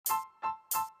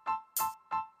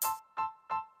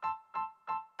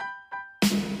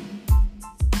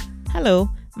Hello,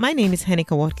 my name is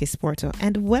Henika Watkins Porto,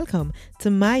 and welcome to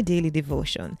My Daily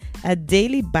Devotion, a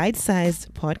daily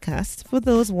bite-sized podcast for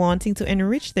those wanting to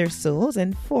enrich their souls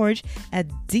and forge a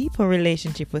deeper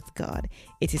relationship with God.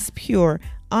 It is pure,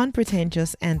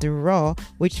 unpretentious, and raw,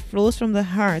 which flows from the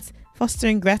heart,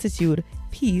 fostering gratitude,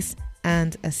 peace,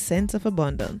 and a sense of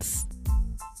abundance.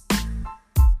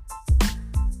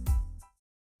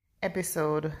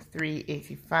 Episode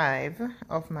 385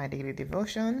 of My Daily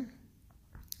Devotion.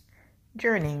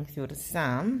 Journeying through the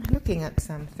Psalm, looking at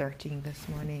Psalm 13 this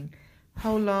morning.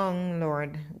 How long,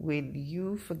 Lord, will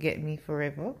you forget me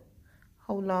forever?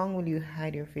 How long will you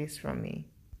hide your face from me?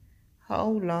 How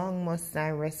long must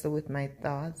I wrestle with my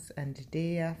thoughts and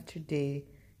day after day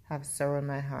have sorrow in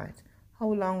my heart?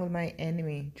 How long will my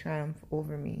enemy triumph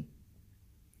over me?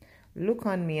 Look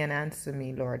on me and answer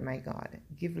me, Lord my God.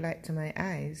 Give light to my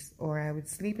eyes, or I would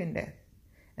sleep in death.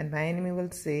 And my enemy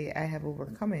will say, I have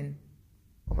overcome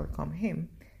him,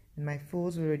 and my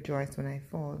foes will rejoice when I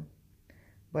fall.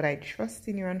 But I trust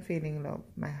in your unfailing love.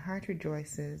 My heart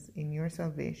rejoices in your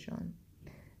salvation.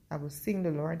 I will sing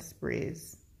the Lord's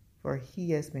praise, for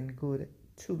he has been good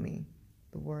to me.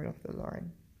 The word of the Lord.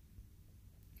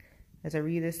 As I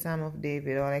read the Psalm of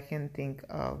David, all I can think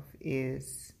of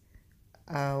is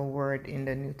a word in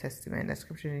the New Testament, a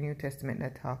scripture in the New Testament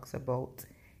that talks about,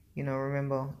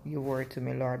 remember your word to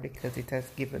me, Lord, because it has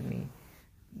given me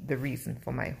the reason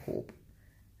for my hope.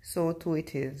 So too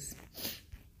it is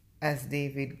as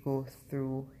David goes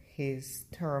through his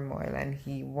turmoil and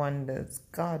he wonders,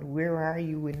 God, where are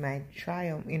you in my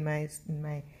triumph, in my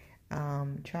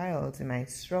trials, in my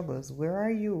struggles? Where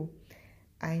are you?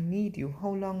 I need you. How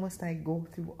long must I go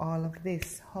through all of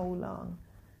this? How long?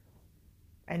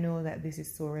 I know that this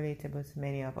is so relatable to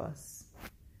many of us.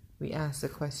 We ask the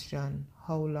question,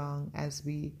 how long, as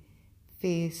we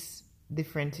face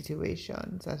different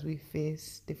situations, as we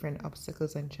face different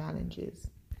obstacles and challenges.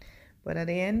 But at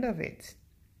the end of it,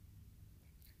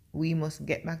 we must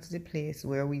get back to the place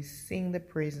where we sing the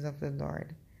praises of the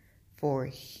Lord, for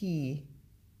he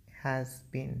has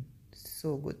been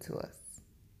so good to us.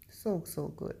 So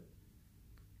good.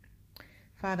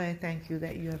 Father, I thank you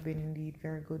that you have been indeed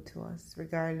very good to us,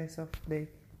 regardless of the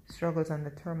struggles and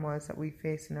the turmoils that we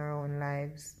face in our own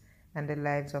lives and the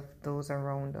lives of those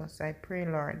around us. I pray,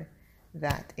 Lord,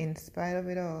 that in spite of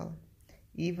it all,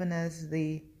 even as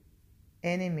the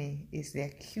enemy is the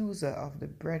accuser of the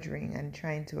brethren and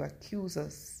trying to accuse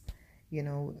us,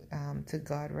 to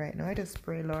God right now, I just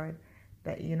pray, Lord,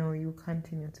 that, you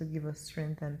continue to give us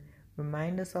strength and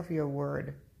remind us of your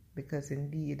word, because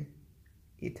indeed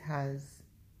it has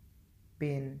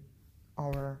been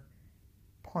our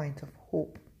point of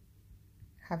hope.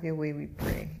 Have your way, we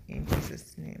pray, in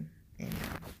Jesus' name. Amen.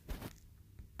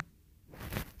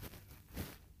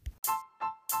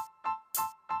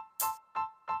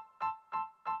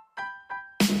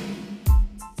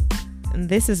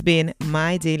 This has been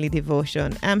My Daily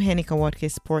Devotion. I'm Henika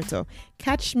Watkins Porto.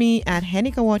 Catch me at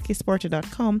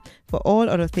henikawatkinsporto.com for all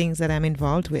other things that I'm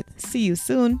involved with. See you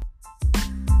soon.